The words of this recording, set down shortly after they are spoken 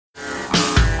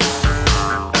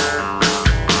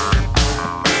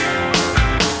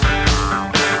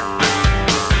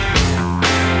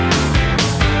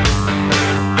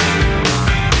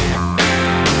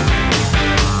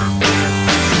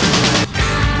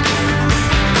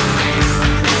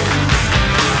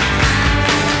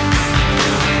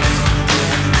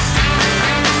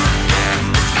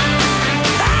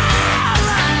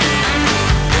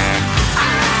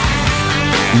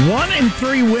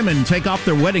3 women take off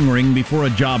their wedding ring before a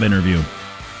job interview.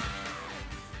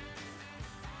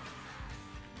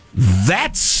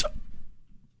 That's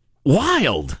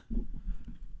wild.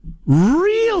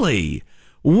 Really?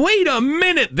 Wait a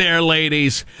minute there,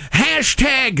 ladies.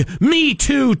 Hashtag Me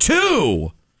Too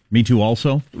too. Me too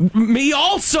also? Me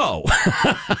also.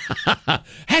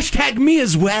 Hashtag me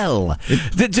as well.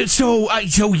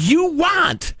 So you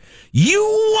want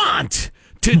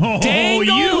to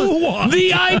dangle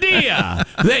the idea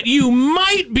that you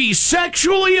might be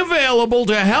sexually available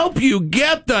to help you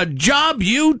get the job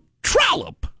you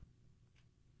trollop.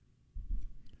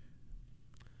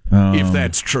 If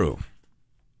that's true.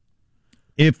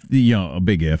 If, a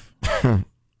big if.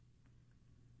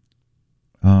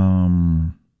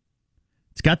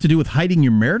 It's got to do with hiding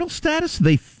your marital status,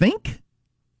 they think?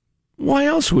 Why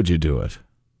else would you do it?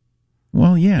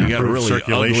 Well, yeah. You got a really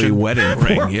ugly wedding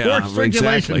ring. Yeah,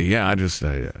 exactly. Yeah,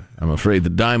 I'm afraid the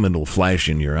diamond will flash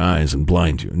in your eyes and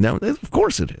blind you. No, of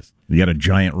course it is. You got a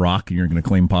giant rock and you're going to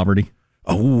claim poverty?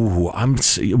 Oh,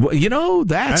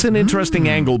 that's an interesting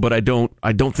angle, but I don't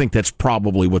think that's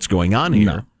probably what's going on here.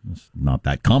 No, it's not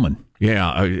that common.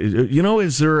 Yeah,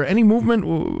 is there any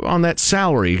movement on that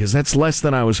salary? Because that's less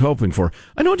than I was hoping for.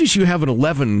 I noticed you have an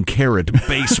 11-carat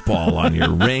baseball on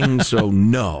your ring, so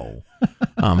no.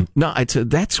 No,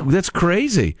 that's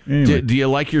crazy. Anyway. Do you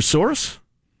like your source?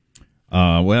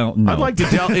 Well, no. I'd like to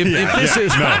tell if this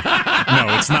is no,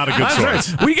 it's not a good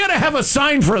source. We got to have a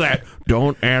sign for that.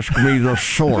 Don't ask me the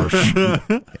source.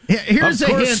 Here's a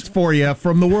hint for you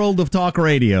from the world of talk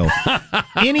radio.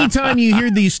 Anytime you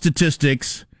hear these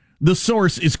statistics, the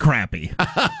source is crappy.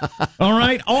 All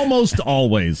right? Almost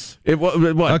always.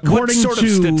 What sort of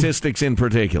statistics in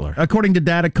particular? According to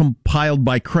data compiled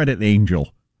by Credit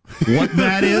Angel. What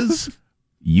that is,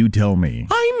 you tell me.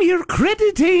 I'm your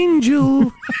credit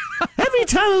angel. Every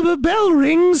time a bell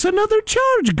rings, another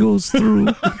charge goes through.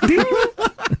 Ding.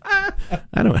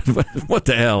 I don't know. What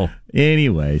the hell?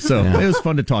 Anyway, so it was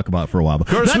fun to talk about for a while. Of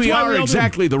course, we are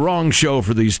exactly the wrong show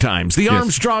for these times. The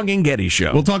Armstrong and Getty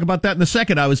Show. We'll talk about that in a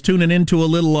second. I was tuning into a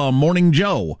little Morning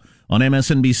Joe on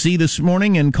MSNBC this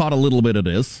morning and caught a little bit of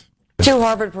this. 2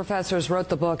 Harvard professors wrote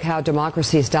the book, How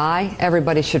Democracies Die.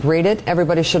 Everybody should read it.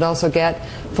 Everybody should also get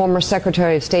former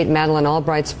Secretary of State Madeleine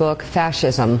Albright's book,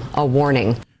 Fascism, A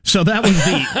Warning. So that was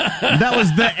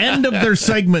the end of their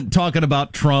segment talking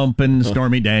about Trump and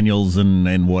Stormy Daniels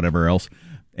and whatever else.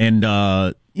 And,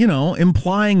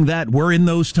 implying that we're in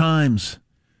those times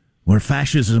where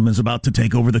fascism is about to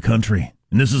take over the country.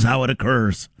 And this is how it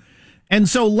occurs. And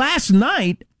so last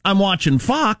night, I'm watching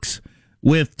Fox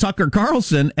with Tucker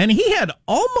Carlson, and he had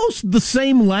almost the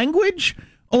same language,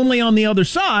 only on the other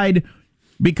side,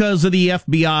 because of the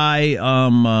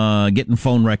FBI getting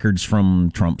phone records from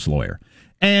Trump's lawyer.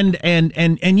 And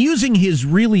using his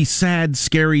really sad,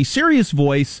 scary, serious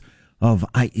voice of,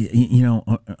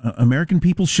 American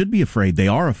people should be afraid. They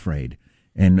are afraid.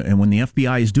 And when the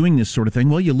FBI is doing this sort of thing,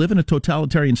 well, you live in a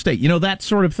totalitarian state. That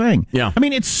sort of thing. Yeah. I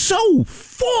mean, it's so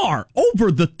far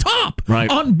over the top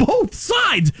on both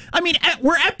sides. I mean,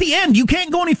 we're at the end. You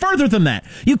can't go any further than that.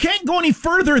 You can't go any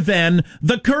further than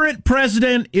the current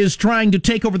president is trying to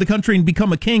take over the country and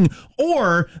become a king,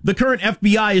 or the current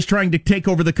FBI is trying to take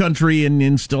over the country and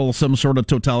instill some sort of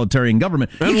totalitarian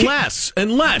government.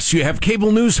 Unless you have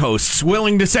cable news hosts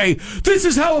willing to say, this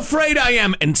is how afraid I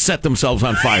am, and set themselves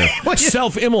on fire.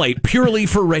 Self-immolate purely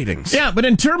for ratings. Yeah, but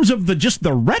in terms of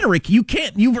the rhetoric, you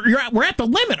can't. We're at the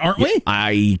limit, aren't we?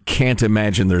 I can't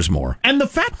imagine there's more. And the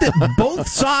fact that both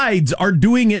sides are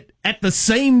doing it at the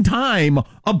same time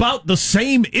about the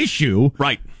same issue,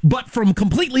 right? But from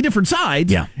completely different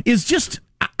sides, is just.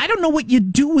 I don't know what you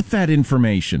do with that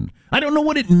information. I don't know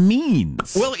what it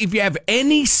means. Well, if you have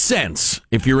any sense,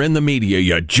 if you're in the media,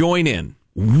 you join in.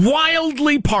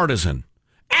 Wildly partisan.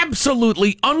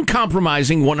 Absolutely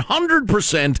uncompromising,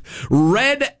 100%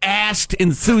 red-assed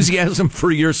enthusiasm for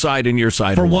your side and your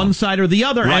side for alone. One side or the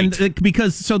other. Right.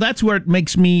 And so that's where it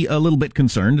makes me a little bit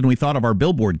concerned. And we thought of our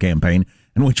billboard campaign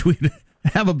in which we'd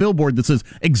have a billboard that says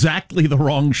exactly the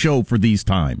wrong show for these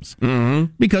times.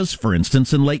 Mm-hmm. Because, for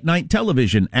instance, in late night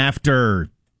television, after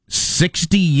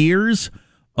 60 years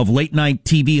of late-night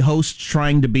TV hosts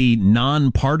trying to be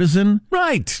nonpartisan.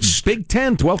 Right. Big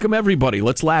tent. Welcome, everybody.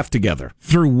 Let's laugh together.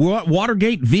 Through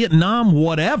Watergate, Vietnam,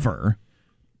 whatever.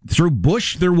 Through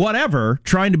Bush, through whatever,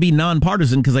 trying to be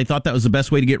nonpartisan because they thought that was the best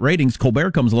way to get ratings.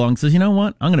 Colbert comes along and says, you know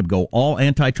what? I'm going to go all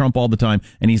anti-Trump all the time,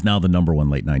 and he's now the number one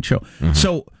late-night show. Mm-hmm.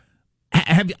 So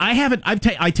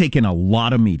I take in a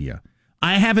lot of media.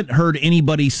 I haven't heard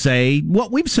anybody say what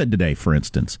we've said today, for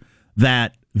instance,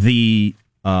 that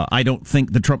I don't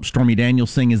think the Trump Stormy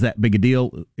Daniels thing is that big a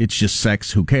deal. It's just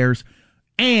sex. Who cares?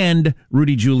 and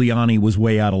Rudy Giuliani was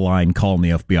way out of line calling the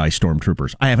FBI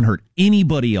stormtroopers. I haven't heard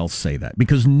anybody else say that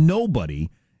because nobody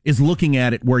is looking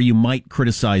at it where you might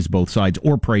criticize both sides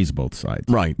or praise both sides.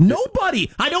 Right.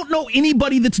 Nobody. I don't know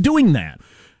anybody that's doing that.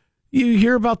 You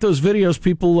hear about those videos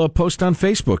people post on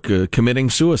Facebook committing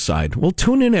suicide. Well,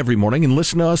 tune in every morning and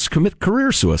listen to us commit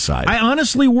career suicide. I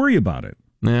honestly worry about it.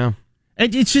 Yeah.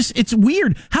 It's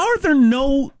weird. How are there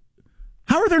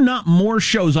not more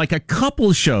shows, like a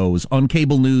couple shows on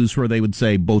cable news where they would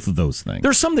say both of those things?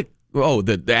 There's some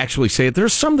that actually say it.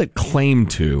 There's some that claim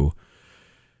to.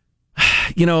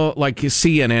 Like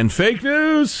CNN, fake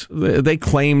news. They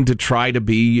claim to try to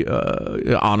be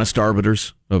honest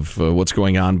arbiters of what's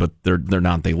going on, but they're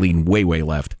not. They lean way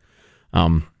left.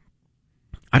 I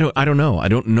don't know. I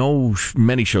don't know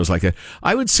many shows like that.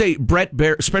 I would say Bret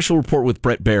Baier, Special Report with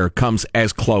Bret Baier, comes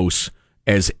as close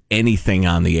as anything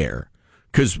on the air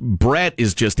because Bret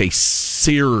is just a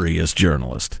serious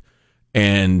journalist.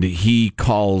 And he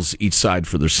calls each side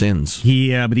for their sins.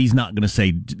 Yeah, but he's not going to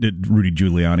say that Rudy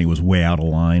Giuliani was way out of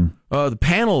line. The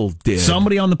panel did.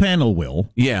 Somebody on the panel will.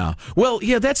 Yeah. Well,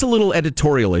 yeah, that's a little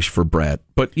editorialish for Bret.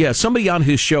 But yeah, somebody on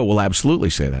his show will absolutely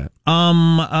say that.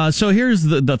 So here's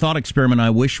the thought experiment I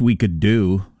wish we could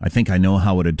do. I think I know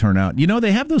how it would turn out.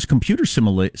 They have those computer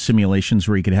simulations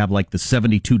where you could have like the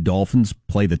 72 Dolphins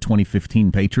play the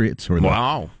 2015 Patriots. Or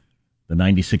the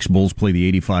 96 Bulls play the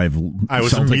 85 I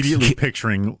was Celtics. immediately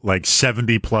picturing like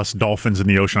 70-plus dolphins in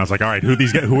the ocean. I was like, all right,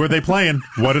 who are they playing?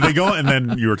 What are they going? And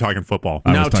then you were talking football.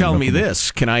 Now tell me this.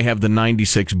 Can I have the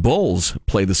 96 Bulls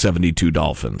play the 72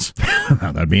 Dolphins?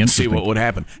 That'd be interesting. See what would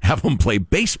happen. Have them play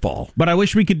baseball. But I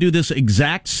wish we could do this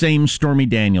exact same Stormy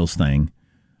Daniels thing,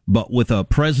 but with a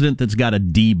president that's got a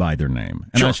D by their name.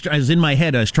 And I was in my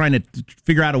head, I was trying to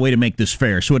figure out a way to make this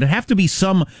fair. So it would have to be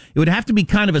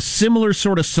kind of a similar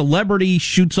sort of celebrity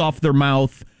shoots off their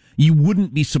mouth. You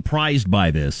wouldn't be surprised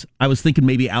by this. I was thinking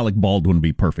maybe Alec Baldwin would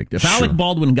be perfect. If Alec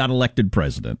Baldwin got elected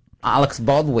president. Alex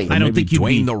Baldwin. I don't think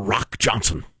Dwayne The Rock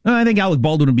Johnson. I think Alec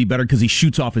Baldwin would be better because he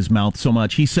shoots off his mouth so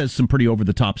much. He says some pretty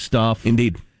over-the-top stuff.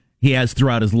 Indeed. He has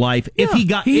throughout his life.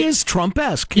 Yeah, he is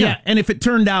Trump-esque. Yeah, and if it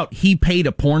turned out he paid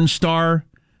a porn star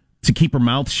to keep her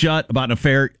mouth shut about an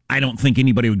affair, I don't think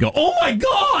anybody would go, "Oh my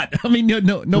God!" I mean,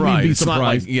 nobody would be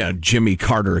surprised. It's not like, Jimmy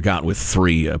Carter got with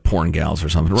 3 porn gals or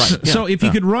something, right? So if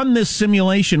you could run this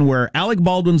simulation where Alec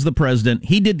Baldwin's the president,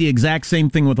 he did the exact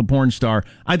same thing with a porn star.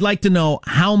 I'd like to know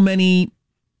how many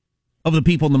of the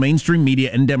people in the mainstream media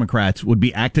and Democrats would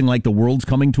be acting like the world's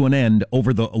coming to an end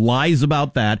over the lies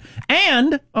about that.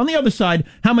 And on the other side,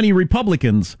 how many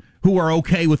Republicans who are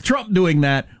okay with Trump doing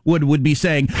that would be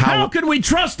saying, how can we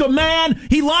trust a man?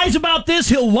 He lies about this,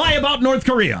 he'll lie about North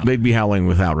Korea. They'd be howling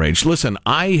with outrage. Listen,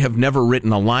 I have never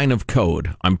written a line of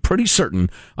code. I'm pretty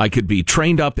certain I could be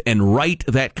trained up and write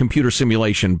that computer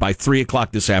simulation by 3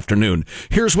 o'clock this afternoon.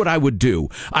 Here's what I would do.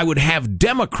 I would have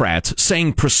Democrats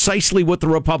saying precisely what the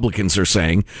Republicans are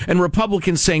saying, and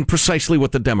Republicans saying precisely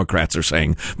what the Democrats are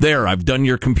saying. There, I've done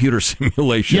your computer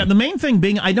simulation. Yeah, the main thing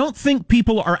being, I don't think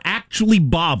people are actually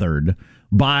bothered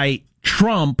by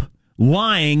Trump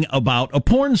lying about a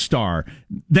porn star.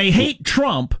 They hate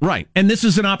Trump, right? And this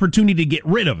is an opportunity to get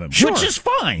rid of him, sure. Which is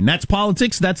fine. That's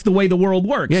politics. That's the way the world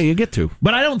works. Yeah, you get to.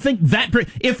 But I don't think that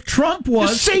if Trump was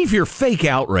just save your fake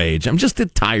outrage.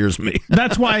 It tires me.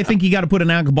 That's why I think you got to put an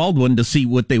Alec Baldwin to see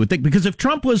what they would think. Because if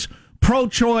Trump was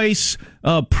pro-choice,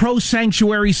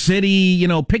 pro-sanctuary city,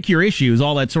 pick your issues,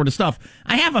 all that sort of stuff,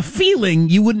 I have a feeling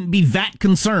you wouldn't be that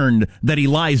concerned that he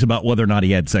lies about whether or not he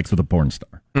had sex with a porn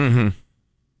star. Mm-hmm.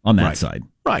 On that side.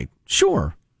 Right.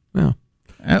 Sure. Yeah.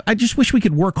 I just wish we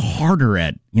could work harder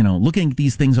at, looking at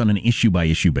these things on an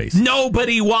issue-by-issue basis.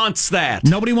 Nobody wants that.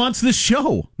 Nobody wants this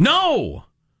show. No.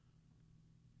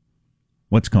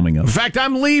 What's coming up? In fact,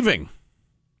 I'm leaving.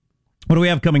 What do we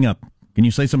have coming up? Can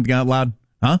you say something out loud?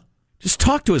 Huh? Just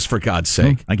talk to us, for God's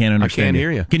sake. I can't understand. I can't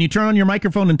hear you. Can you turn on your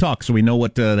microphone and talk so we know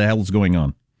what the hell is going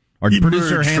on? Our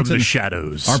producer Hanson from the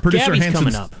shadows. Our producer Gabby's Hanson's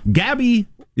coming up. Gabby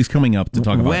is coming up to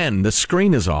talk about when the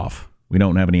screen is off. We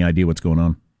don't have any idea what's going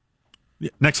on.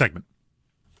 Next segment.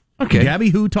 Okay. Gabby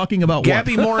who talking about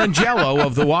Gabby what? Morangello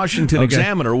of the Washington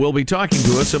Examiner will be talking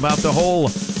to us about the whole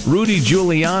Rudy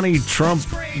Giuliani, Trump,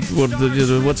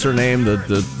 what's her name, the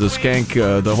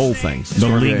skank, the whole thing. The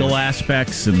legal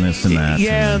aspects and this and that.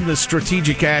 Yeah, the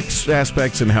strategic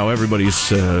aspects and how everybody's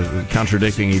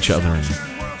contradicting each other.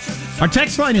 Our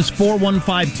text line is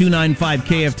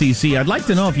 415-295-KFTC. I'd like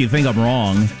to know if you think I'm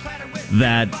wrong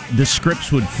that the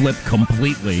scripts would flip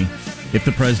completely if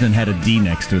the president had a D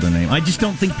next to their name. I just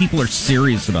don't think people are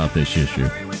serious about this issue.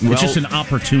 Well, it's just an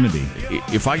opportunity.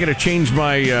 If I got to change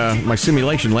my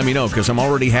simulation, let me know, because I'm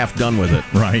already half done with it.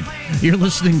 Right. You're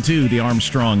listening to the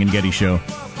Armstrong and Getty Show.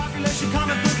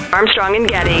 Armstrong and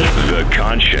Getty. The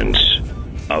conscience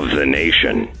of the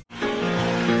nation.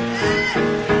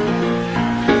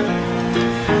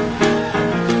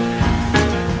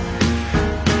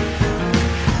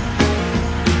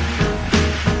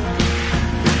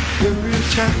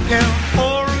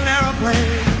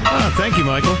 Oh, thank you,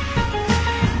 Michael.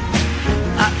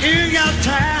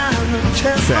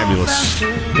 Fabulous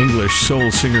English soul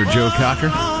singer Joe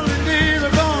Cocker.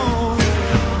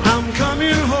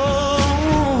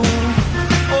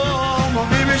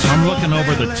 I'm looking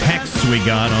over the texts we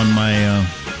got on my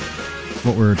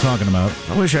what we were talking about.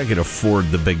 I wish I could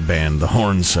afford the big band, the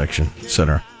horn section,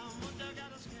 etc.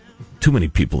 Too many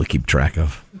people to keep track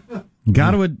of.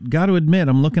 Got to admit,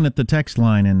 I'm looking at the text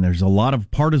line, and there's a lot of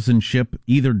partisanship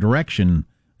either direction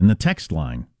in the text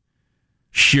line.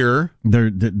 Sure.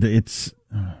 It's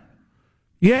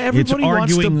everybody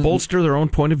wants to bolster their own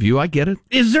point of view. I get it.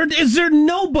 Is there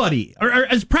nobody,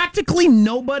 or is practically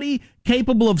nobody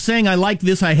capable of saying, I like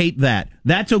this, I hate that.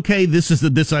 That's okay, this is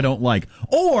this I don't like.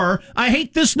 Or, I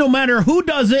hate this no matter who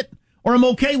does it, or I'm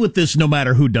okay with this no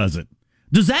matter who does it.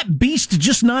 Does that beast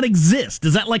just not exist?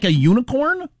 Is that like a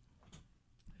unicorn?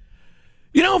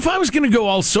 You know, if I was going to go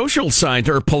all social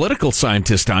scientist or political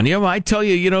scientist on you, I'd tell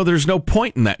you, there's no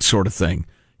point in that sort of thing.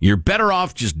 You're better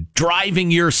off just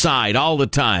driving your side all the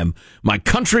time. My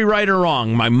country right or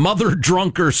wrong, my mother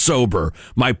drunk or sober,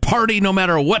 my party no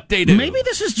matter what they do. Maybe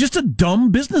this is just a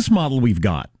dumb business model we've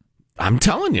got. I'm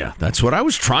telling you, that's what I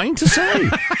was trying to say.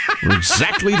 We're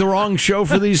exactly the wrong show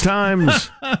for these times.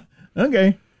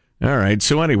 Okay. All right.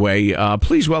 So anyway,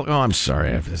 please welcome. Oh, I'm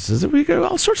sorry. We got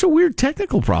all sorts of weird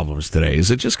technical problems today.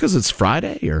 Is it just because it's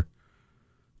Friday, or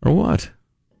what?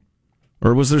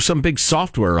 Or was there some big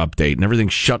software update and everything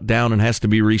shut down and has to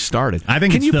be restarted? I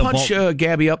think. Can you punch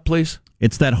Gabby up, please?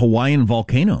 It's that Hawaiian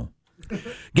volcano.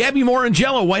 Gabby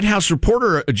Morangello, White House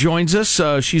reporter, joins us.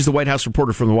 She's the White House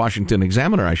reporter from the Washington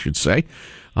Examiner, I should say.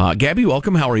 Gabby,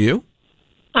 welcome. How are you?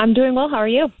 I'm doing well. How are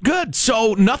you? Good.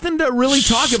 So nothing to really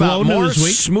talk about. More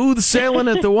smooth sailing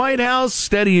at the White House,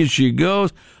 steady as she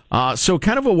goes. So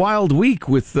kind of a wild week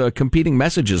with competing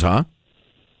messages, huh?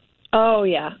 Oh,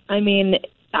 yeah. I mean,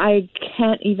 I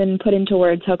can't even put into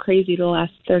words how crazy the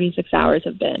last 36 hours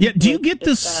have been. Yeah. Do you get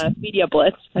this media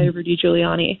blitz by Rudy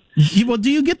Giuliani? Well,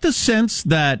 do you get the sense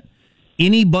that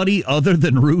anybody other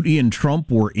than Rudy and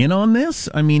Trump were in on this?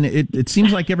 I mean, it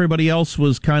seems like everybody else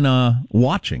was kind of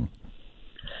watching.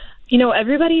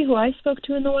 Everybody who I spoke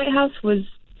to in the White House was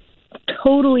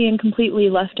totally and completely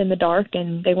left in the dark,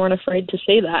 and they weren't afraid to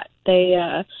say that.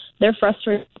 They're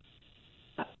frustrated.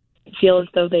 Feel as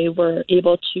though they were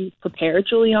able to prepare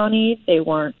Giuliani. They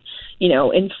weren't,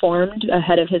 informed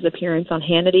ahead of his appearance on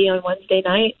Hannity on Wednesday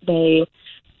night. They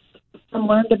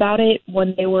learned about it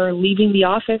when they were leaving the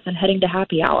office and heading to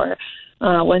happy hour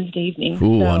Wednesday evening.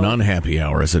 Ooh, an unhappy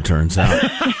hour, as it turns out.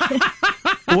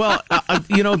 Well,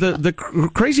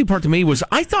 the crazy part to me was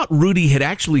I thought Rudy had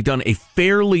actually done a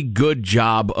fairly good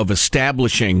job of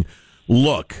establishing,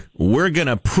 look, we're going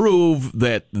to prove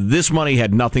that this money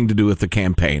had nothing to do with the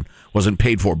campaign. Wasn't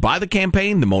paid for by the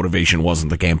campaign. The motivation wasn't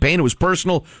the campaign. It was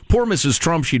personal. Poor Mrs.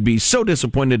 Trump, she'd be so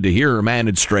disappointed to hear her man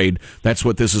had strayed. That's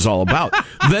what this is all about.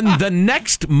 Then the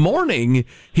next morning,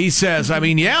 he says,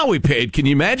 we paid. Can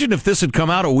you imagine if this had come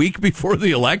out a week before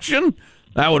the election?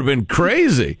 That would have been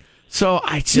crazy. So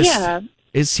I just,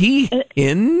 is he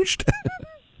hinged?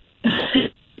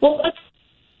 Well,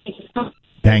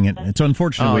 dang it. It's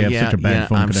unfortunate we have such a bad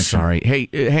phone connection. I'm sorry. Hey,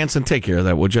 Hanson, take care of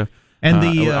that, would you? And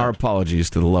our apologies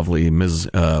to the lovely Ms.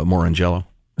 Morangello.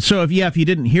 So if you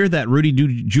didn't hear that, Rudy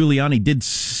Giuliani did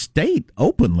state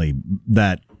openly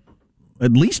that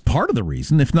at least part of the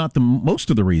reason, if not the most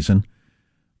of the reason,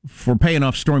 for paying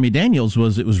off Stormy Daniels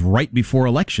was it was right before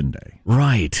Election Day.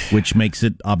 Right. Which makes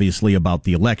it obviously about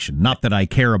the election. Not that I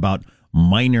care about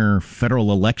minor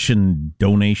federal election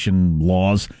donation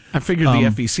laws. I figured the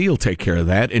FEC will take care of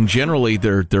that, and generally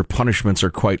their punishments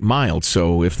are quite mild,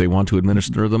 so if they want to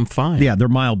administer them, fine. Yeah, they're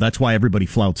mild. That's why everybody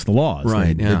flouts the laws.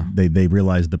 Right, They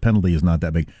realize the penalty is not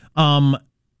that big. And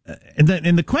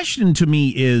the question to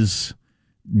me is,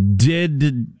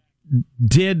 the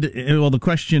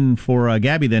question for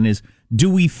Gabby then is, do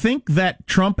we think that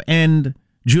Trump and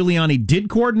Giuliani did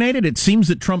coordinate it? It seems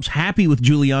that Trump's happy with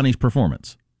Giuliani's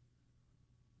performance.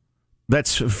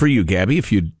 That's for you, Gabby,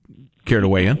 if you'd care to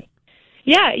weigh in.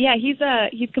 Yeah,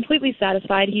 he's completely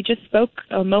satisfied. He just spoke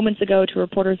moments ago to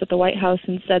reporters at the White House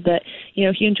and said that, he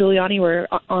and Giuliani were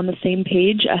on the same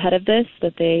page ahead of this,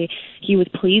 that he was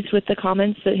pleased with the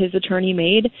comments that his attorney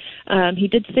made. He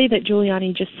did say that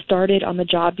Giuliani just started on the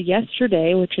job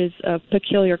yesterday, which is a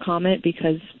peculiar comment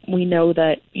because we know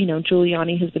that,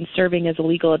 Giuliani has been serving as a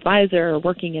legal advisor or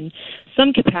working in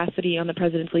some capacity on the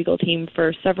president's legal team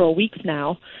for several weeks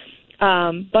now.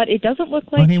 But it doesn't look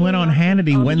like... Well, he went on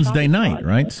Hannity Wednesday night,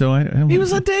 right? So he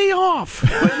was a day off.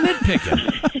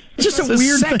 Nitpicking. Just a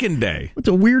weird second day. It's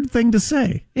a weird thing to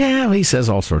say. Yeah, he says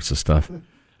all sorts of stuff.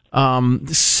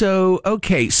 So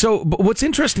what's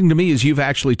interesting to me is you've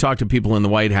actually talked to people in the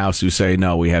White House who say,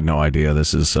 no, we had no idea.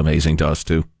 This is amazing to us,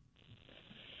 too.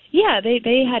 Yeah,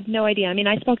 they had no idea. I mean,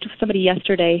 I spoke to somebody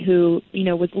yesterday who,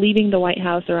 was leaving the White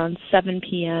House around 7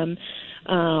 p.m.,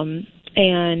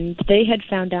 and they had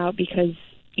found out because,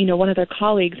 one of their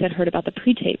colleagues had heard about the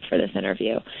pre-tape for this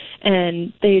interview.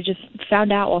 And they just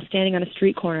found out while standing on a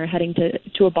street corner heading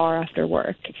to a bar after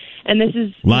work. And this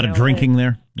is... A lot of drinking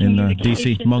there in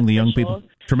D.C. among the young people.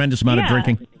 Tremendous amount of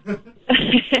drinking.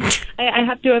 I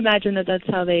have to imagine that's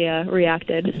how they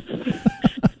reacted.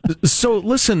 So,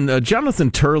 listen,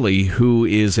 Jonathan Turley, who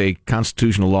is a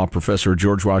constitutional law professor at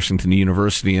George Washington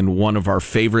University and one of our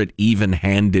favorite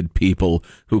even-handed people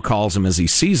who calls him as he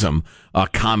sees him,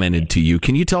 commented to you.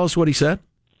 Can you tell us what he said?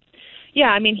 Yeah,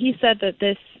 I mean, he said that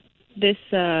this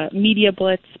media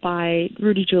blitz by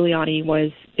Rudy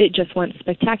Giuliani it just went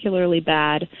spectacularly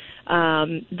bad,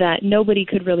 that nobody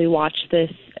could really watch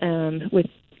this with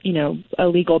a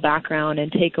legal background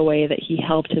and take away that he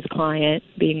helped his client,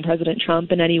 being President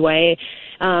Trump, in any way.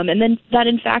 And then that,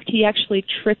 in fact, he actually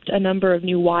tripped a number of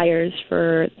new wires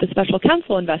for the special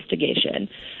counsel investigation.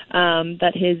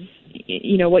 That his,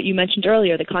 what you mentioned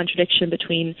earlier, the contradiction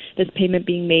between this payment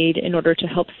being made in order to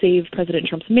help save President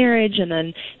Trump's marriage and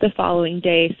then the following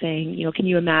day saying, can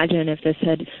you imagine if this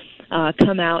had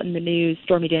come out in the news,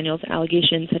 Stormy Daniels'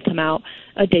 allegations had come out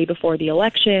a day before the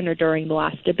election or during the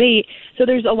last debate. So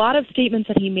there's a lot of statements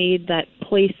that he made that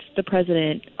placed the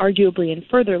president arguably in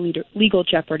further legal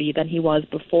jeopardy than he was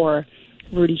before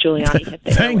Rudy Giuliani hit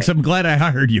the Thanks, I'm glad I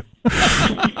hired you.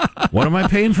 What am I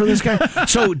paying for this guy?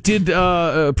 So did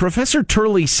Professor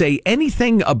Turley say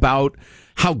anything about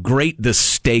how great the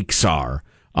stakes are?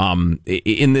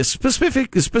 In this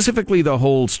specifically the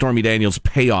whole Stormy Daniels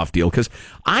payoff deal, because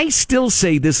I still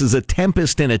say this is a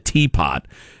tempest in a teapot,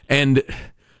 and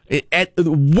at the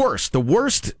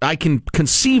worst I can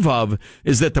conceive of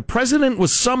is that the president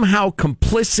was somehow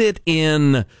complicit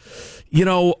in,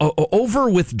 over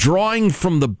withdrawing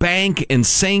from the bank and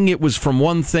saying it was from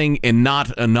one thing and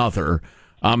not another,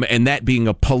 and that being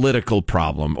a political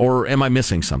problem. Or am I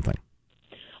missing something?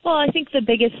 Well, I think the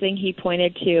biggest thing he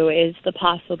pointed to is the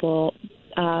possible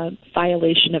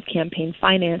violation of campaign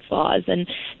finance laws, and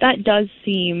that does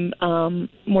seem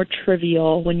more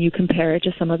trivial when you compare it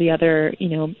to some of the other,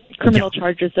 criminal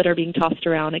charges that are being tossed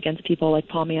around against people like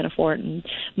Paul Manafort and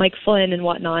Mike Flynn and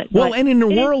whatnot. Well, and in a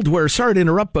world where, sorry to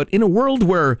interrupt, but in a world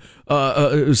where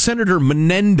Senator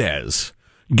Menendez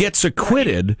gets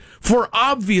acquitted for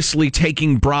obviously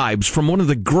taking bribes from one of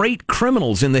the great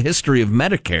criminals in the history of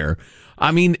Medicare.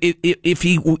 I mean, if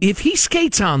he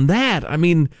skates on that, I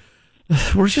mean,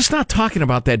 we're just not talking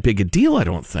about that big a deal, I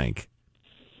don't think.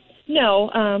 No,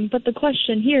 but the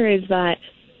question here is that,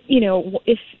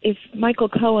 if Michael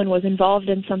Cohen was involved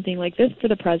in something like this for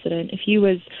the president, if he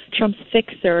was Trump's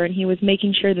fixer and he was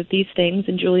making sure that these things,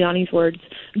 in Giuliani's words,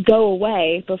 go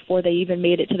away before they even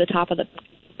made it to the top of the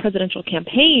presidential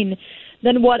campaign,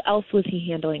 then what else was he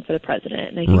handling for the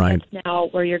president? And I think that's now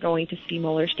where you're going to see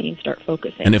Mueller's team start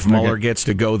focusing. And if Mueller gets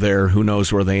to go there, who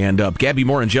knows where they end up. Gabby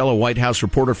Morangello, White House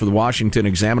reporter for the Washington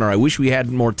Examiner. I wish we had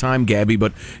more time, Gabby,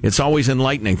 but it's always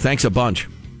enlightening. Thanks a bunch.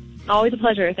 Always a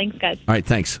pleasure. Thanks, guys. All right,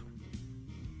 thanks.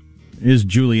 Is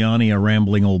Giuliani a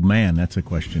rambling old man? That's a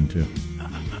question, too.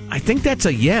 I think that's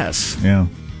a yes. Yeah.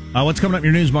 What's coming up in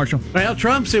your news, Marshall? Well,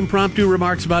 Trump's impromptu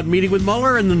remarks about meeting with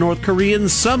Mueller and the North Korean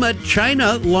summit.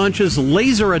 China launches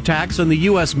laser attacks on the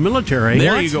U.S. military.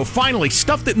 There you go. Finally,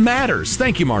 stuff that matters.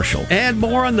 Thank you, Marshall. And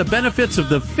more on the benefits of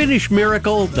the Finnish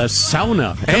miracle, the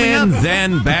sauna. And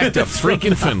then back to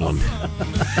freaking Finland.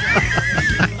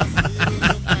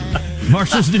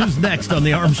 Marshall's News next on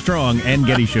the Armstrong and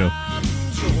Getty Show.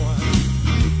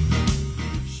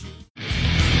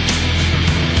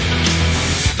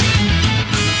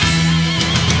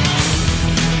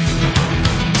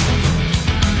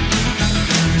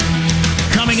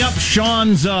 Coming up,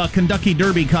 Sean's Kentucky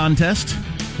Derby contest.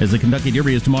 as the Kentucky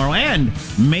Derby is tomorrow. And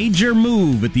major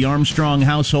move at the Armstrong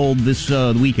household this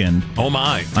weekend. Oh,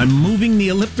 my. I'm moving the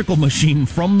elliptical machine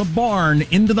from the barn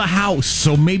into the house,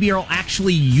 so maybe I'll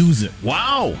actually use it.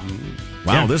 Wow.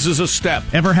 Wow, Yeah. this is a step.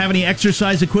 Ever have any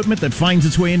exercise equipment that finds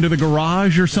its way into the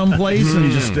garage or someplace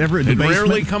and just ever in the It basement?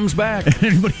 rarely comes back.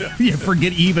 Anybody you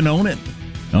forget you even own it?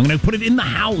 I'm going to put it in the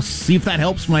house. See if that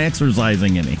helps my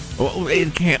exercising any. Well,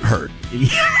 it can't hurt.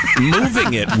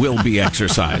 Moving it will be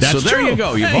exercise. That's so there true. you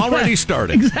go. You've already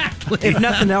started. Exactly. If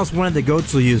nothing else, one of the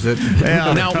goats will use it.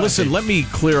 Yeah. Now, listen, let me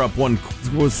clear up one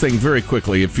thing very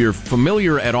quickly. If you're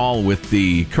familiar at all with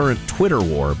the current Twitter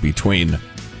war between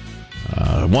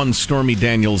one Stormy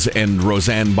Daniels and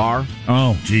Roseanne Barr.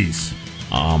 Oh, jeez.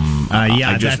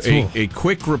 Yeah, just that's a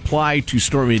quick reply to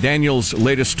Stormy Daniels'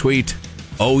 latest tweet.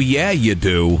 Oh, yeah, you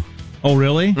do. Oh,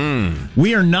 really?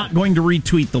 We are not going to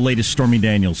retweet the latest Stormy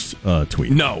Daniels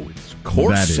tweet. No, it's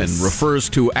coarse That is- and refers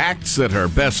to acts that are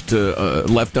best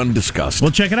left undiscussed.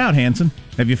 Well, check it out, Hanson.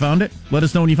 Have you found it? Let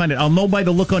us know when you find it. I'll know by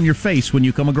the look on your face when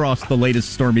you come across the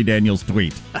latest Stormy Daniels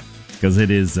tweet. Because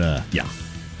it is,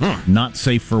 not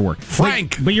safe for work.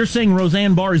 Frank! But you're saying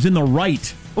Roseanne Barr is in the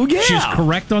right. Oh, yeah. She's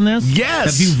correct on this?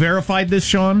 Yes. Have you verified this,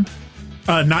 Sean?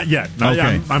 Not yet.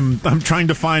 Okay. I'm trying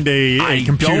to find a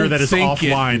computer that is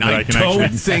offline that I can don't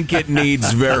actually. think it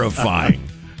needs verifying.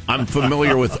 I'm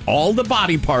familiar with all the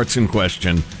body parts in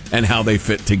question and how they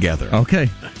fit together. Okay.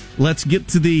 Let's get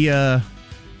to the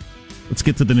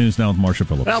news now with Marsha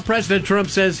Phillips. Well, President Trump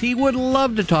says he would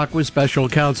love to talk with Special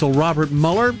Counsel Robert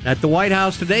Mueller. At the White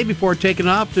House today, before taking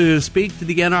off to speak to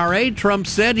the NRA, Trump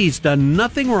said he's done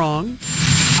nothing wrong.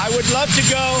 I would love to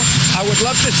go. I would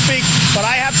love to speak, but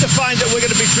I have to find that we're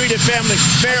going to be treated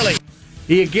fairly.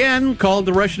 He again called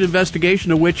the Russian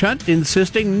investigation a witch hunt,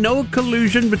 insisting no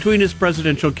collusion between his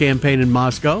presidential campaign and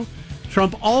Moscow.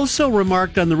 Trump also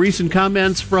remarked on the recent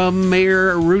comments from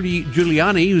Mayor Rudy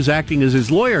Giuliani, who's acting as his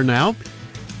lawyer now.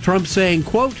 Trump saying,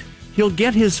 quote, he'll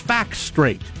get his facts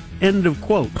straight, end of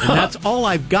quote. And that's all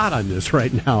I've got on this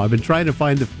right now. I've been trying to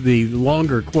find the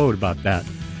longer quote about that.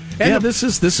 Yeah, this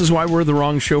is why we're the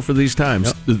wrong show for these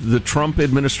times. Yep. The Trump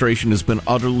administration has been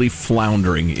utterly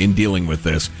floundering in dealing with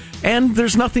this, and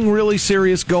there's nothing really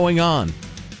serious going on.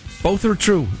 Both are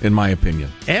true, in my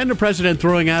opinion. And the president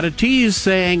throwing out a tease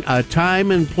saying a time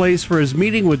and place for his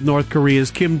meeting with North Korea's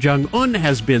Kim Jong-un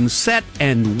has been set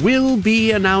and will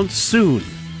be announced soon.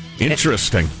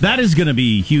 Interesting. That is going to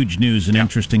be huge news and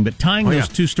interesting, but tying those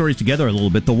two stories together a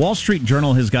little bit, the Wall Street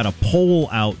Journal has got a poll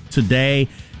out today,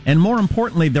 and more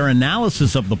importantly, their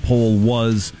analysis of the poll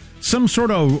was some sort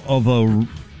of a...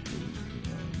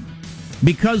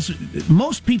 Because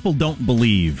most people don't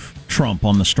believe Trump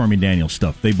on the Stormy Daniels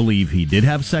stuff. They believe he did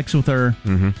have sex with her.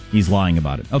 Mm-hmm. He's lying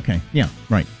about it. Okay, yeah,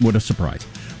 right. What a surprise.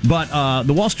 But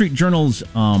the Wall Street Journal's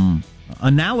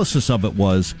analysis of it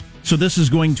was, so this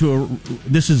is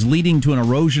leading to an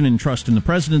erosion in trust in the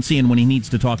presidency, and when he needs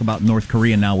to talk about North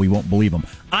Korea now, we won't believe him.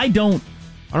 I don't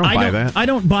buy that. I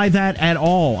don't buy that at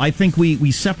all. I think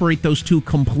we separate those two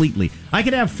completely. I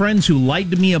could have friends who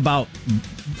lied to me about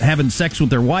having sex with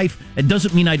their wife. It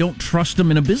doesn't mean I don't trust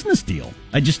them in a business deal.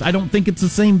 I don't think it's the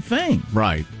same thing.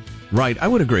 Right. I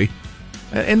would agree.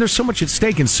 And there's so much at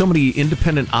stake and so many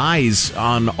independent eyes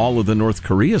on all of the North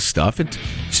Korea stuff. It's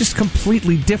just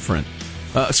completely different.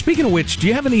 Speaking of which, do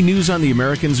you have any news on the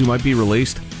Americans who might be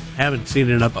released? Haven't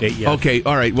seen an update yet. Okay,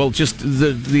 all right. Well, just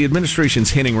the administration's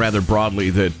hinting rather broadly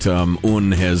that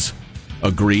Un has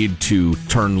agreed to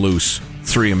turn loose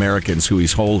 3 Americans who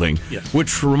he's holding, yes.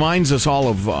 Which reminds us all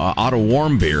of Otto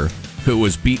Warmbier, who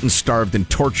was beaten, starved, and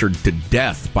tortured to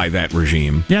death by that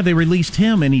regime. Yeah, they released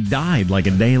him, and he died like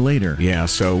a day later. Yeah,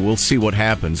 so we'll see what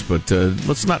happens, but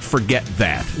let's not forget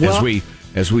that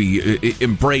as we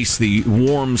embrace the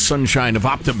warm sunshine of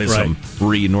optimism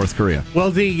re North Korea. Well,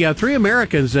 the 3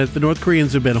 Americans that the North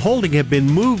Koreans have been holding have been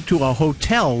moved to a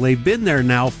hotel. They've been there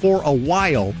now for a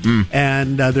while,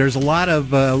 and there's a lot of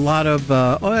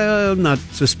not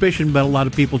suspicion, but a lot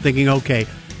of people thinking, okay,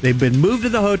 they've been moved to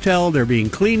the hotel. They're being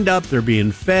cleaned up. They're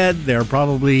being fed. They're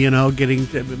probably getting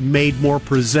made more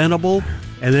presentable.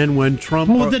 And then when Trump...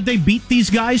 Well, did they beat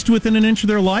these guys to within an inch of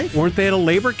their life? Weren't they at a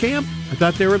labor camp? I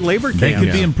thought they were at labor camp. They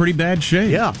could be in pretty bad shape.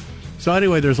 Yeah. So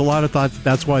anyway, there's a lot of thoughts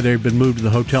that's why they've been moved to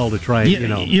the hotel to try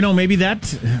and, maybe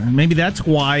that's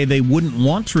why they wouldn't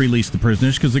want to release the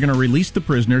prisoners, because they're going to release the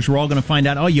prisoners. We're all going to find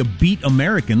out, you beat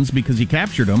Americans because you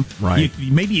captured them. Right.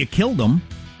 Maybe you killed them.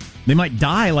 They might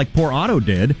die like poor Otto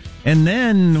did. And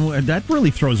then that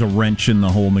really throws a wrench in the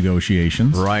whole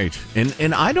negotiations. Right.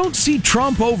 And I don't see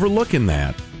Trump overlooking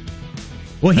that.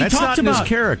 Well, That's not in his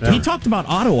character. He talked about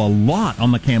Otto a lot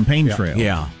on the campaign trail.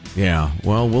 Yeah. Yeah,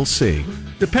 well, we'll see.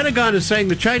 The Pentagon is saying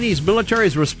the Chinese military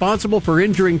is responsible for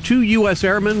injuring 2 U.S.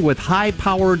 airmen with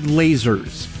high-powered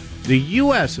lasers. The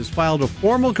U.S. has filed a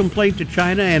formal complaint to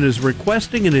China and is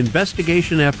requesting an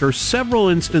investigation after several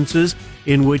instances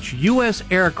in which U.S.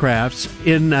 aircrafts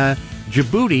in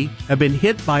Djibouti have been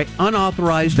hit by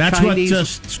unauthorized Chinese...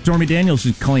 That's what Stormy Daniels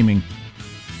is claiming.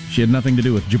 She had nothing to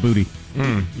do with Djibouti.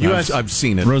 I've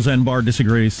seen it. Roseanne Barr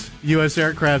disagrees. U.S.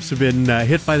 aircrafts have been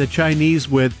hit by the Chinese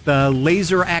with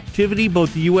laser activity.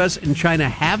 Both the U.S. and China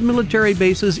have military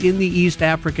bases in the East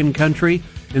African country.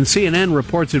 And CNN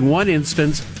reports in one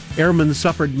instance, airmen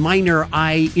suffered minor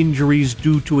eye injuries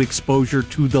due to exposure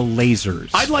to the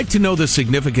lasers. I'd like to know the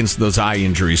significance of those eye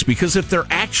injuries, because if they're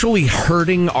actually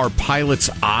hurting our pilots'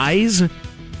 eyes,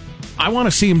 I want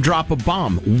to see them drop a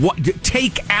bomb.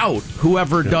 Take out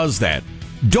whoever does that.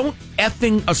 Don't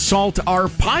effing assault our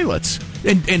pilots.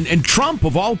 And Trump,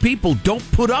 of all people, don't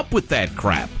put up with that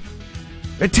crap.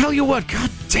 I tell you what, God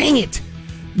dang it.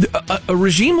 A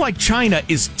regime like China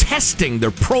is testing.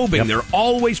 They're probing. Yep. They're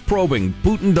always probing.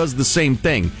 Putin does the same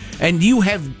thing. And you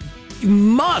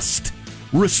must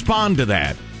respond to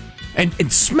that.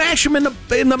 And smash them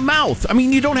in the mouth. I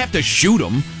mean, you don't have to shoot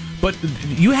them, but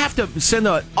you have to send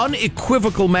an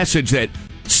unequivocal message that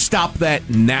stop that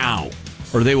now,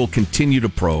 or they will continue to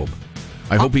probe.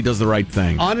 I hope he does the right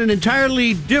thing. On an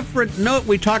entirely different note,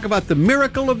 we talk about the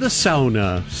miracle of the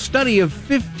sauna. Study of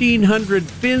 1,500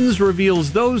 Finns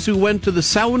reveals those who went to the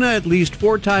sauna at least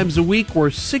 4 times a week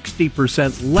were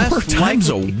 60% less 4 times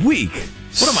a likely. week?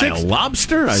 What am I, a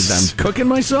lobster? I'm cooking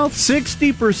myself?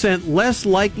 60% less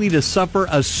likely to suffer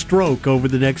a stroke over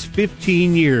the next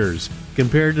 15 years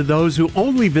compared to those who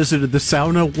only visited the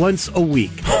sauna once a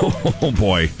week. Oh,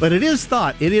 boy. But it is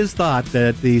thought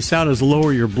that the saunas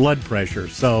lower your blood pressure.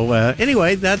 So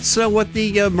anyway, that's what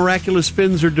the miraculous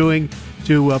Finns are doing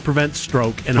to prevent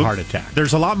stroke and heart attack.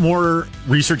 There's a lot more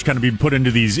research kind of being put into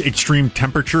these extreme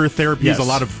temperature therapies, Yes. a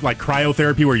lot of like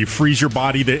cryotherapy where you freeze your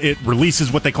body. It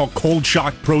releases what they call cold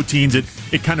shock proteins. It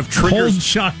kind of triggers... Cold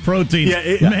shock proteins.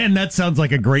 Yeah, Man, that sounds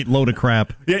like a great load of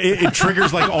crap. Yeah, it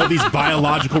triggers like all these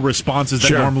biological responses that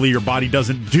normally your body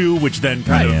doesn't do, which then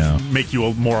kind of make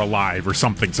you more alive or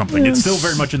something. It's still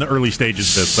very much in the early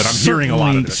stages of this, but I'm hearing a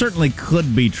lot of it. Certainly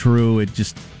could be true. It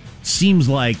just seems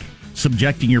like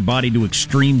subjecting your body to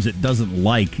extremes it doesn't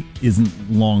like isn't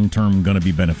long-term going to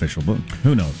be beneficial, but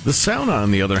who knows? The sauna,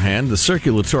 on the other hand, the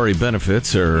circulatory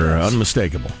benefits are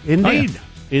unmistakable. Indeed.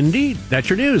 Indeed. That's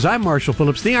your news. I'm Marshall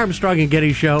Phillips, the Armstrong and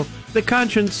Getty Show, the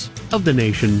conscience of the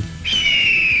nation.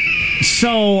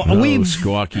 So we've...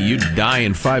 Squawky, you'd die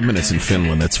in 5 minutes in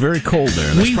Finland. It's very cold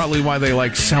there. That's probably why they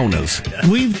like saunas.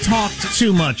 We've talked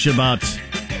too much about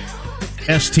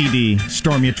STD,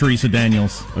 Stormy Teresa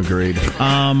Daniels. Agreed.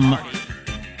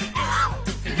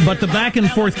 But the back and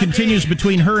forth continues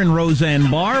between her and Roseanne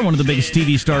Barr, one of the biggest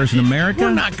TV stars in America.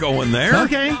 We're not going there.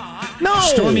 Okay. No.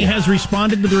 Stormy has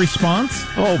responded to the response.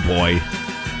 Oh, boy.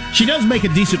 She does make a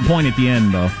decent point at the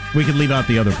end, though. We could leave out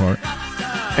the other part.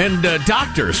 And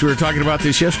doctors, we were talking about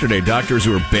this yesterday, doctors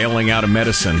who are bailing out of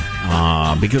medicine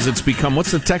because it's become,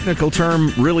 what's the technical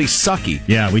term, really sucky.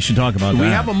 Yeah, we should talk about that. We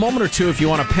have a moment or two if you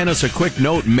want to pen us a quick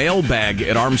note, mailbag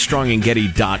at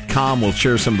armstrongandgetty.com. We'll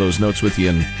share some of those notes with you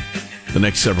in the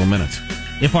next several minutes.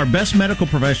 If our best medical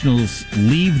professionals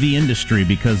leave the industry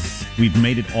because we've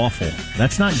made it awful,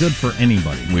 that's not good for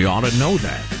anybody. We ought to know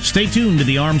that. Stay tuned to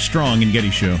the Armstrong and Getty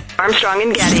Show. Armstrong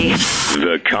and Getty.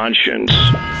 The conscience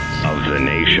of the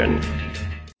nation.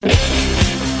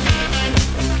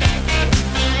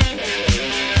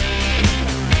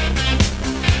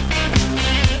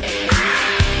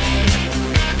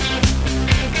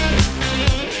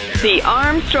 The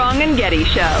Armstrong and Getty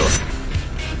Show.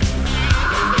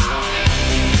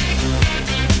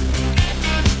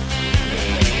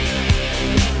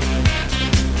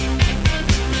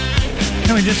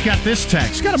 And we just got this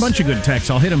text. Got a bunch of good texts.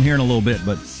 I'll hit them here in a little bit,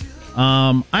 but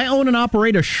I own and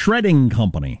operate a shredding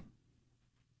company.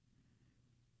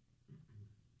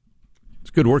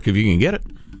 It's good work if you can get it.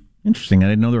 Interesting. I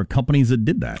didn't know there were companies that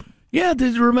did that. Yeah,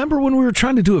 did you remember when we were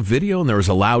trying to do a video and there was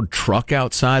a loud truck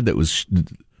outside that was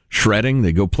shredding?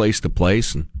 They go place to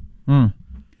place and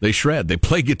they shred. They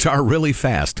play guitar really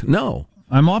fast. No.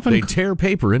 They tear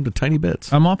paper into tiny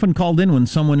bits. I'm often called in when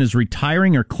someone is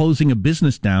retiring or closing a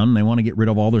business down and they want to get rid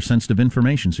of all their sensitive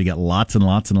information. So you got lots and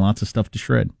lots and lots of stuff to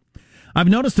shred. I've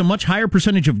noticed a much higher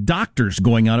percentage of doctors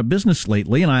going out of business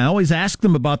lately, and I always ask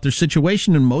them about their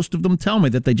situation, and most of them tell me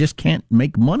that they just can't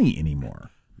make money anymore.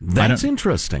 That's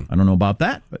interesting. I don't know about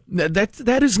that. But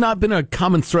that has not been a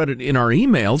common thread in our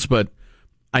emails, but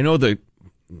I know the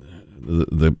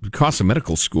cost of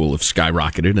medical school have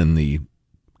skyrocketed, and the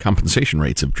compensation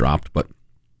rates have dropped, but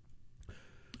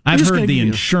I've heard the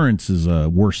insurance is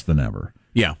worse than ever.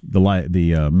 Yeah.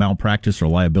 The malpractice or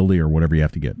liability or whatever you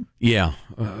have to get. Yeah.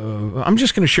 I'm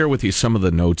just going to share with you some of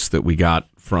the notes that we got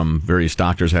from various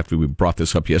doctors after we brought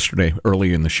this up yesterday,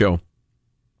 early in the show.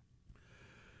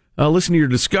 Listen to your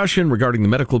discussion regarding the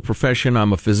medical profession.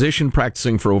 I'm a physician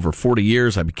practicing for over 40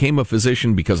 years. I became a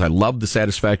physician because I loved the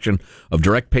satisfaction of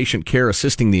direct patient care,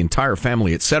 assisting the entire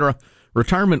family, etc.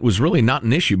 Retirement was really not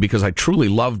an issue because I truly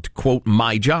loved, quote,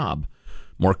 my job.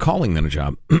 More calling than a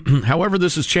job. However,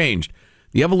 this has changed.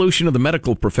 The evolution of the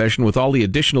medical profession with all the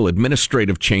additional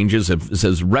administrative changes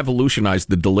has revolutionized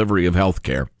the delivery of health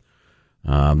care.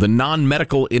 The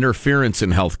non-medical interference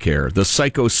in health care, the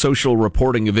psychosocial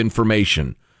reporting of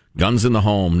information, guns in the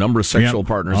home, number of sexual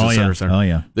partners, etc. Oh,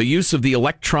 yeah. The use of the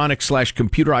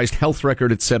electronic/computerized health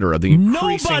record, etc.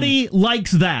 Nobody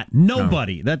likes that.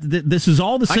 Nobody. No. This is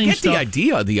all the same stuff. I get the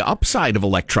idea, the upside of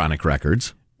electronic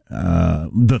records.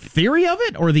 The theory of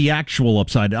it or the actual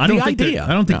upside? I don't think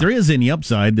there is any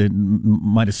upside. That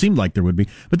might have seemed like there would be.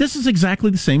 But this is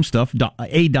exactly the same stuff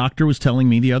a doctor was telling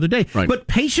me the other day. Right. But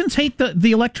patients hate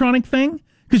the electronic thing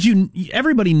because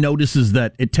everybody notices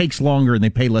that it takes longer and they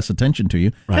pay less attention to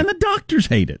you. Right. And the doctors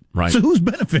hate it. Right. So who's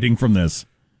benefiting from this?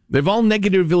 They've all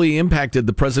negatively impacted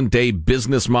the present-day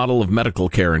business model of medical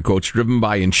care, in quotes, driven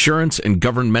by insurance and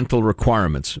governmental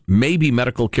requirements. Maybe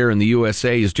medical care in the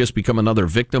USA has just become another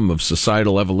victim of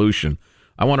societal evolution.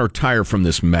 I want to retire from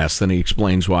this mess. Then he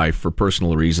explains why, for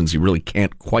personal reasons, he really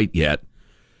can't quite yet.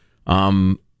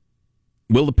 Will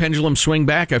the pendulum swing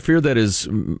back? I fear that as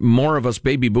more of us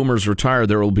baby boomers retire,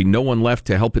 there will be no one left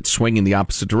to help it swing in the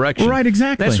opposite direction. Right,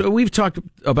 exactly. We've talked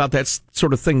about that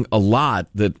sort of thing a lot,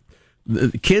 that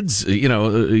kids,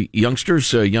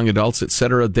 youngsters, young adults,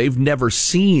 etc., they've never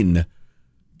seen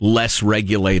less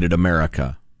regulated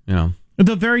America.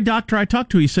 The very doctor I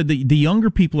talked to, he said that the younger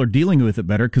people are dealing with it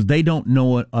better because they don't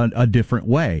know a different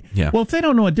way. Yeah. Well, if they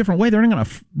don't know a different way, they're not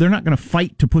going to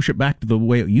fight to push it back to the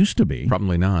way it used to be.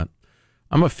 Probably not.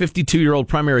 I'm a 52-year-old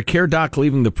primary care doc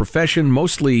leaving the profession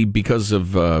mostly because of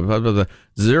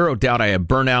zero doubt I had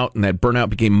burnout, and that burnout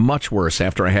became much worse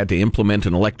after I had to implement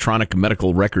an electronic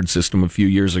medical record system a few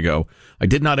years ago. I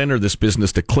did not enter this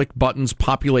business to click buttons,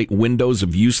 populate windows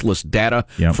of useless data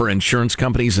for insurance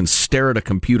companies, and stare at a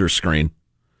computer screen.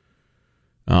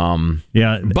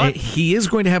 But he is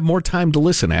going to have more time to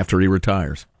listen after he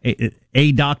retires.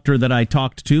 A doctor that I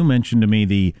talked to mentioned to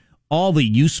me all the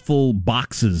useless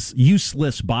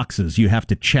boxes you have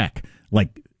to check, like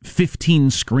 15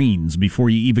 screens before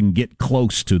you even get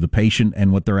close to the patient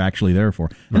and what they're actually there for.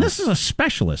 And this is a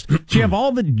specialist. So you have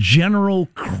all the general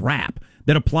crap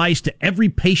that applies to every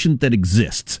patient that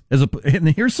exists. And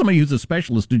here's somebody who's a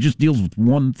specialist who just deals with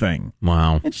one thing.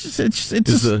 Wow. It's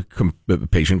a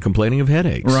patient complaining of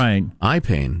headaches. Right. Eye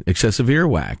pain, excessive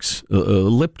earwax,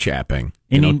 lip chapping,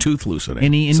 tooth loosening.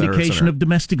 Any indication of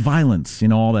domestic violence,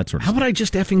 all that sort of stuff. How about I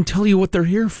just effing tell you what they're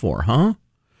here for, huh?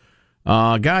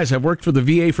 Guys, I've worked for the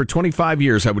VA for 25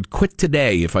 years. I would quit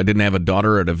today if I didn't have a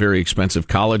daughter at a very expensive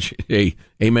college. Hey,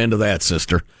 amen to that,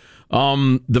 sister.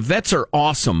 The vets are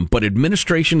awesome, but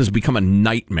administration has become a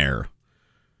nightmare.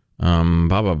 You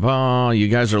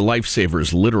guys are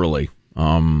lifesavers, literally.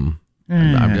 I don't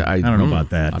know about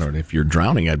that. I don't know. If you're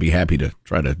drowning, I'd be happy to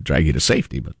try to drag you to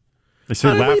safety, but they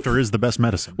say laughter is the best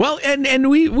medicine. Well, and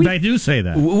we they do say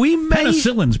that.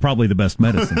 Penicillin's probably the best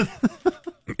medicine.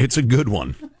 It's a good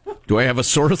one. Do I have a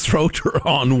sore throat or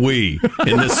ennui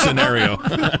in this scenario?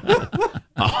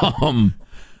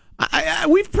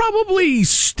 We've probably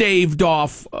staved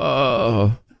off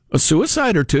a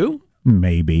suicide or two.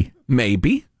 Maybe.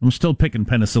 I'm still picking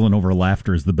penicillin over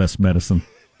laughter as the best medicine.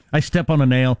 I step on a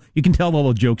nail. You can tell all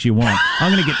the jokes you want.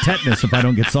 I'm going to get tetanus if I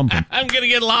don't get something. I'm going to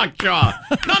get lockjaw.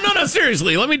 No,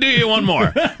 seriously. Let me do you one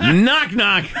more. Knock,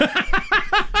 knock.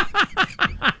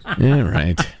 All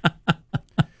right.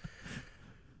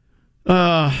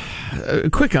 A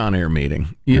quick on-air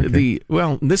meeting. Okay.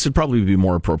 This would probably be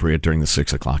more appropriate during the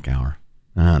 6 o'clock hour.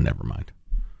 Never mind.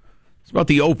 It's about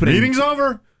the opening. Meeting's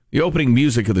over. The opening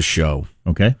music of the show.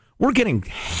 Okay. We're getting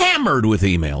hammered with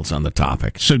emails on the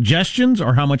topic. Suggestions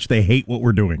or how much they hate what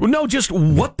we're doing? Well, no, just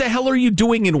what the hell are you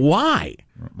doing and why?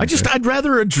 Okay. I'd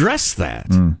rather address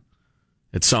that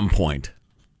at some point.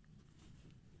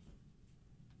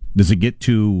 Does it get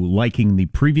to liking the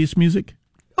previous music?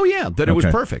 Oh, yeah, that it was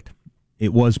perfect.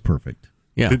 It was perfect.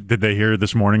 Yeah. Did they hear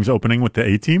this morning's opening with the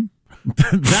A-Team?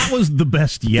 That was the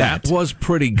best yet. That was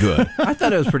pretty good. I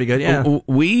thought it was pretty good, yeah.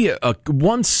 We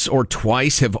once or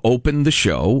twice have opened the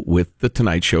show with the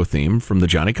Tonight Show theme from the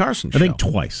Johnny Carson show. I think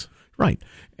twice. Right.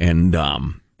 And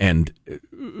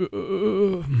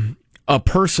a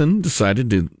person decided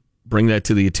to bring that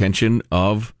to the attention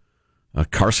of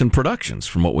Carson Productions,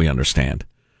 from what we understand.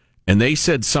 And they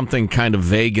said something kind of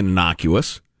vague and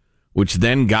innocuous, which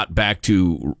then got back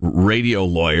to radio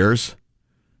lawyers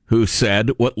who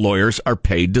said what lawyers are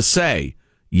paid to say.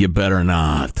 You better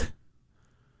not.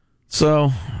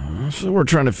 So we're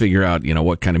trying to figure out,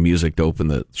 what kind of music to open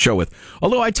the show with.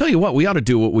 Although I tell you what, we ought to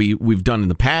do what we've done in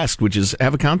the past, which is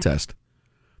have a contest.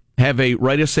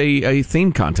 Write us a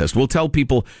theme contest. We'll tell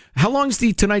people, how long's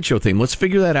the Tonight Show theme? Let's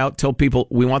figure that out. Tell people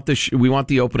we want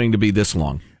the opening to be this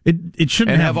long. It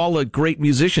shouldn't have all the great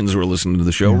musicians who are listening to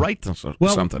the show write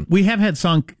something. We have had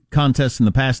song contests in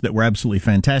the past that were absolutely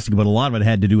fantastic, but a lot of it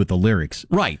had to do with the lyrics.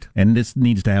 Right. And this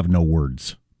needs to have no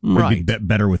words. Right. It'd be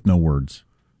better with no words.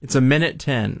 It's a minute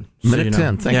 10. Minute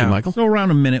 10. Thank you, Michael. So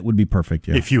around a minute would be perfect,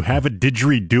 yeah. If you have a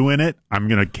didgeridoo in it, I'm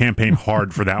going to campaign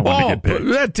hard for that one to get picked.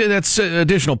 That's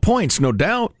additional points, no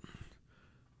doubt.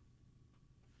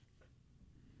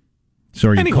 So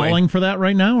are you calling for that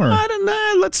right now? Or? I don't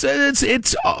know.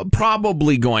 It's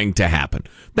probably going to happen.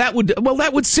 That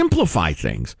would simplify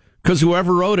things, because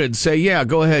whoever wrote it would say, yeah,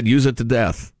 go ahead, use it to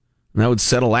death. And that would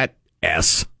settle that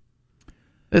S.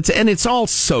 It's all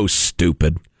so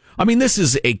stupid. I mean, this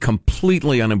is a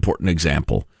completely unimportant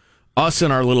example. Us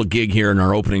and our little gig here and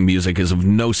our opening music is of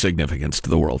no significance to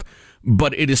the world.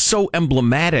 But it is so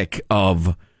emblematic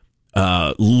of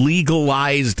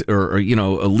legalized or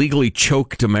legally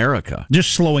choked America.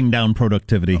 Just slowing down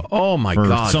productivity. Oh, my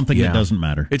God. Something that doesn't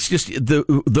matter. It's just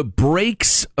the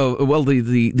brakes,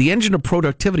 the engine of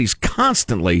productivity is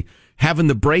constantly having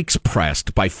the brakes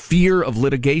pressed by fear of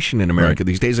litigation in America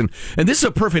these days. And this is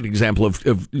a perfect example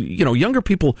of younger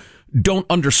people don't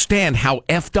understand how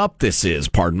effed up this is,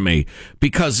 pardon me,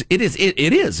 because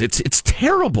it's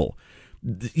terrible.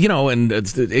 And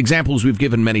examples we've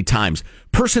given many times.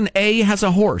 Person A has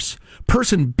a horse.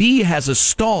 Person B has a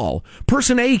stall.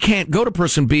 Person A can't go to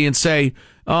person B and say,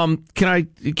 can I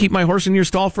keep my horse in your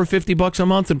stall for $50 a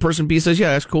month? And person B says,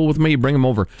 yeah, that's cool with me. Bring him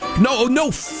over.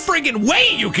 No friggin'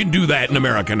 way you can do that in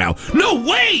America now. No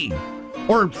way!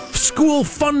 Or school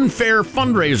fun fair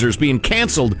fundraisers being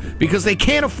canceled because they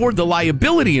can't afford the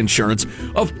liability insurance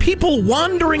of people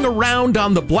wandering around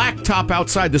on the blacktop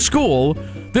outside the school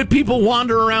that people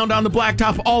wander around on the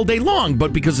blacktop all day long.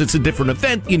 But because it's a different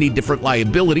event, you need different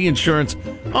liability insurance.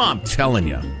 Oh, I'm telling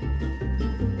you.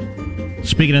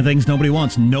 Speaking of things nobody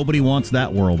wants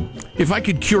that world. If I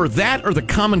could cure that or the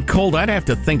common cold, I'd have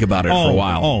to think about it for a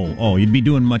while. You'd be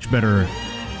doing much better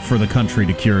for the country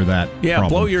to cure that problem.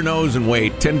 Blow your nose and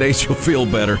wait. 10 days, you'll feel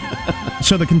better.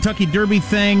 So the Kentucky Derby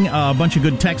thing, a bunch of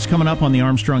good texts coming up on the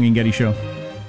Armstrong and Getty Show.